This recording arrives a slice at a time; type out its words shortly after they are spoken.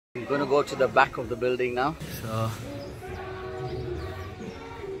I'm going to go to the back of the building now. So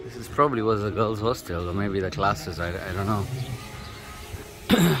this is probably was a girls' hostel, or maybe the classes. I don't know.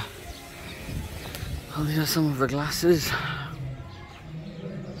 Well, these are some of the classes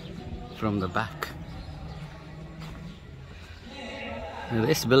from the back. Now,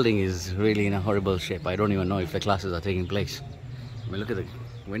 this building is really in a horrible shape. I don't even know if the classes are taking place. I mean, look at the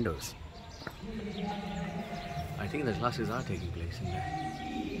windows. I think the classes are taking place in there.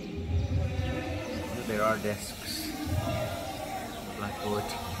 There are desks, blackboard,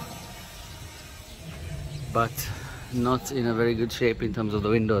 but not in a very good shape in terms of the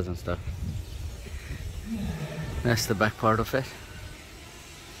windows and stuff. That's the back part of it.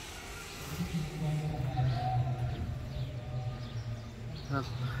 Well,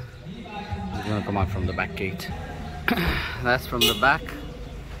 I'm gonna come out from the back gate. That's from the back.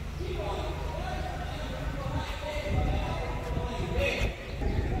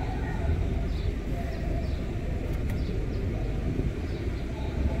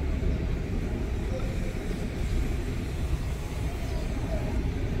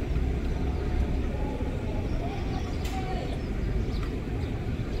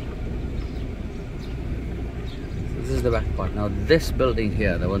 This is the back part. Now this building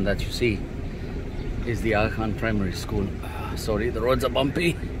here, the one that you see, is the Agakhan Primary School. Sorry, the roads are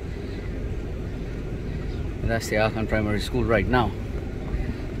bumpy. That's the Agakhan Primary School right now.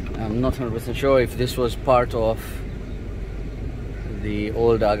 I'm not 100% sure if this was part of the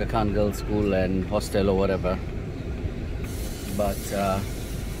old Agakhan Girls School and hostel or whatever, but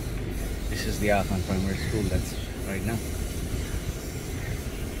this is the Agakhan Primary School that's right now.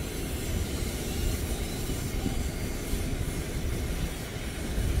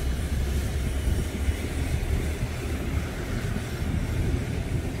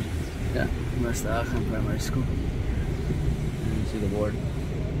 Yeah, that's the Agakhan Primary School. And you see the board.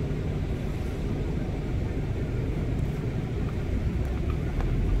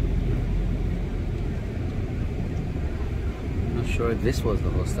 Not sure if this was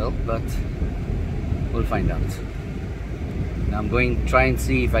the hostel, but we'll find out. Now I'm going to try and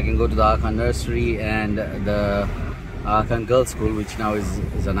see if I can go to the Agakhan Nursery and the Agakhan Girls School, which now is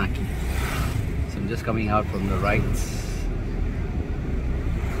Zanaki. So I'm just coming out from the right.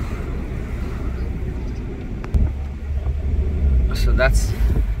 So that's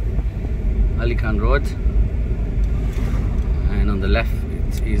Ali Khan Road, and on the left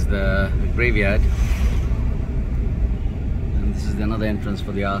it is the graveyard, and this is another entrance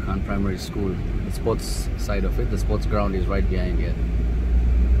for the Agakhan Primary School, the sports side of it. The sports ground is right behind here.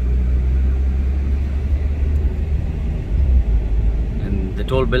 And the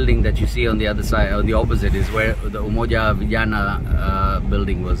tall building that you see on the other side, or the opposite, is where the Umoja Vijana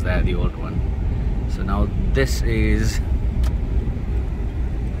building was there, the old one. So now this is,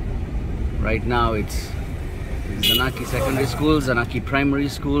 right now it's Zanaki Secondary School, Zanaki Primary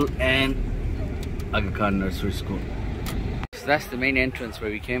School, and Agakhan Nursery School. So that's the main entrance where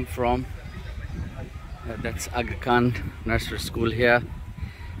we came from. That's Agakhan Nursery School here,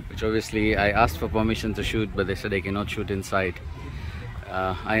 which obviously I asked for permission to shoot, but they said they cannot shoot inside.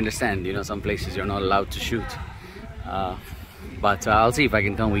 I understand, you know, some places you're not allowed to shoot, but I'll see if I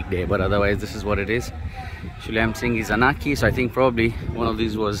can come weekday, but otherwise this is what it is. Actually, I'm seeing is Zanaki, so I think probably one of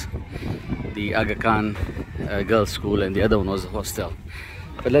these was the Agakhan Girls School and the other one was a hostel.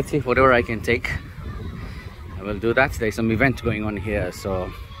 But let's see, whatever I can take, I will do that. There's some event going on here,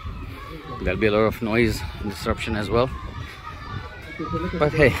 so there'll be a lot of noise and disruption as well.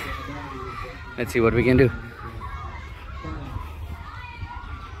 But hey, let's see what we can do.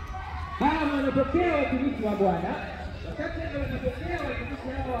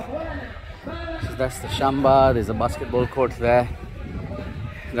 So that's the Shamba. There's a basketball court there.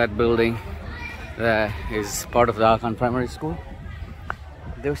 That building there is part of the Agakhan Primary School.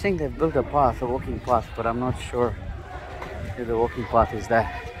 They were saying they've built a path, a walking path, but I'm not sure if the walking path is there.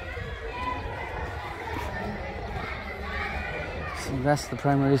 So that's the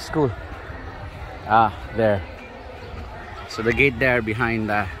primary school. Ah, there. So the gate there behind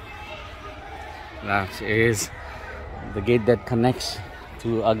that is the gate that connects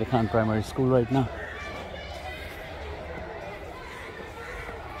to Agakhan Primary School right now.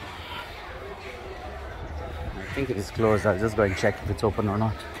 I think it is closed. I'll just go and check if it's open or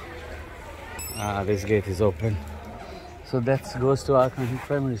not. Ah, this gate is open. So that goes to Agakhan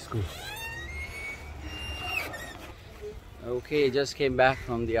Primary School. Okay, just came back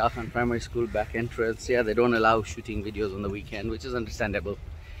from the Agakhan Primary School back entrance. Yeah, they don't allow shooting videos on the weekend, which is understandable.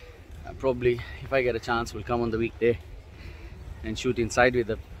 Probably, if I get a chance, we'll come on the weekday and shoot inside with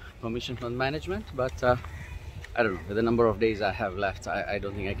the permission from management. But I don't know, with the number of days I have left, I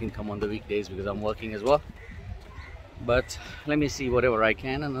don't think I can come on the weekdays because I'm working as well. But let me see whatever I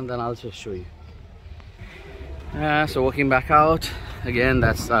can, and then I'll just show you. So walking back out again,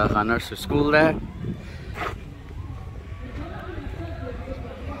 that's Agakhan Nursery School there,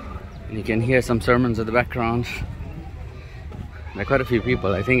 and you can hear some sermons in the background. There are quite a few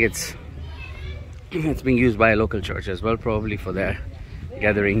people. I think it's being used by a local church as well, probably for their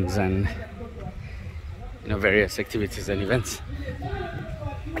gatherings and various activities and events.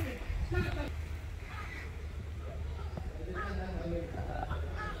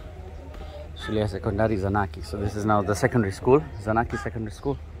 Shulia Secondary Zanaki. So this is now the secondary school, Zanaki Secondary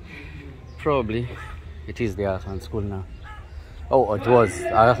School. Probably it is the Agakhan School now. Oh, it was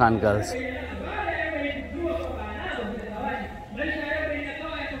Agakhan Girls.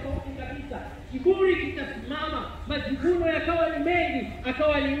 Majivuno yakawa ni mengi,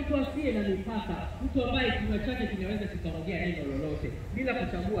 akawa ni mtu asiye na mipaka, mtu ambaye kinywa chake kinaweza kikaongea neno lolote bila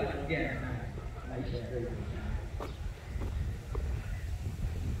kuchagua anaongea na nani. Maisha ya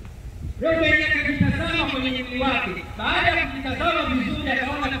Reuben akajitazama kwenye mwili wake. Baada ya kujitazama vizuri,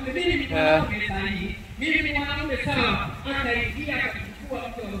 akaona kubiri mikono yake sahihi. Mimi ni mwanamume sawa. Akaingia akachukua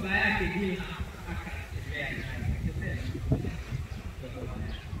mke wa baba yake bila akatembea naye.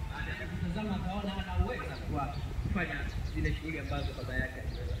 Akatazama akaona anaweza kufanya zile shughuli ambazo baba yake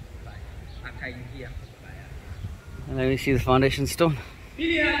aliweza kufanya. Akaingia kwa baba yake. And let me see the foundation stone.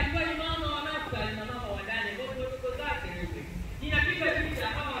 Ili alikuwa ni mama wa Naftali na mama wa Dani, ndoto zake hivi. Inapika picha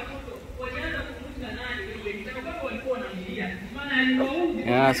kama watoto walianza kumwita nani yule, nitakuwa walikuwa wanamlia. Maana aliwaudhi.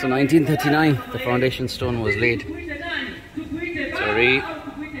 Yeah, so 1939 the foundation stone was laid. Sorry.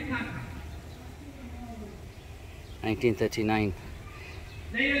 1939.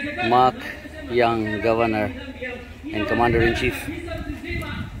 Mark Young, Governor and Commander-in-Chief.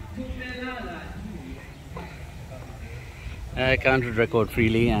 I can't record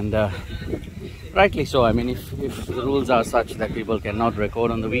freely, and rightly so. I mean, if the rules are such that people cannot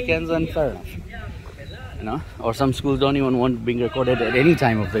record on the weekends, then fair enough. Or some schools don't even want being recorded at any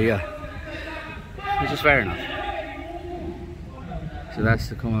time of the year, which is fair enough. So that's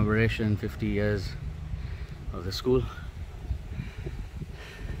the commemoration, 50 years of the school.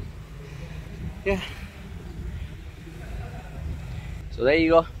 Yeah. So there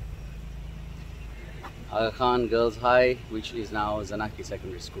you go. Agakhan Girls High, which is now Zanaki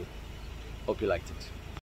Secondary School. Hope you liked it.